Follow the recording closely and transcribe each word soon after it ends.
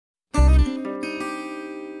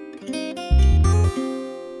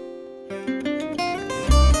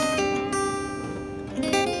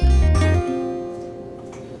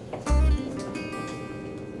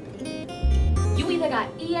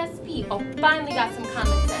Oh, finally got some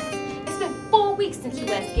common sense. It's been 4 weeks since you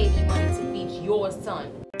last gave me money to feed your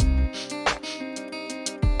son.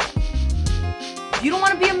 If you don't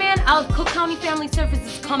want to be a man, I'll have Cook County Family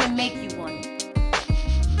Services come and make you one.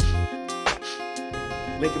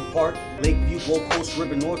 Lincoln Park, Lakeview, Gold Coast,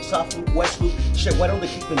 River North, South Loop, West Loop. Shit, why don't they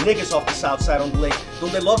keep the niggas off the south side on the lake?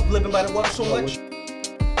 Don't they love living by the water so much?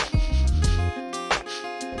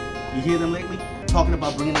 You hear them lately? Talking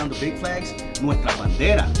about bringing down the big flags? Nuestra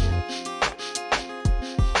bandera.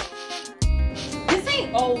 This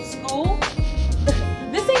ain't old school.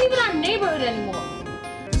 This ain't even our neighborhood anymore.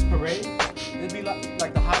 This parade, it'd be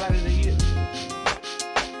like the highlight of the year.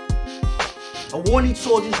 I warn these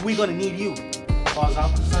soldiers, we're gonna need you. As far as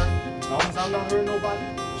I'm concerned, as long as I'm not hurting nobody,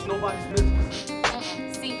 it's nobody's business.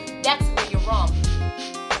 See, that's where you're wrong.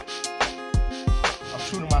 I'm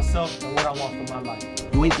true to myself and what I want for my life.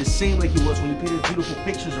 You ain't the same like you was when you painted beautiful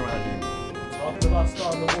pictures around here. Talking about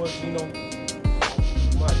starting the wars, you know,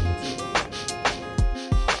 you might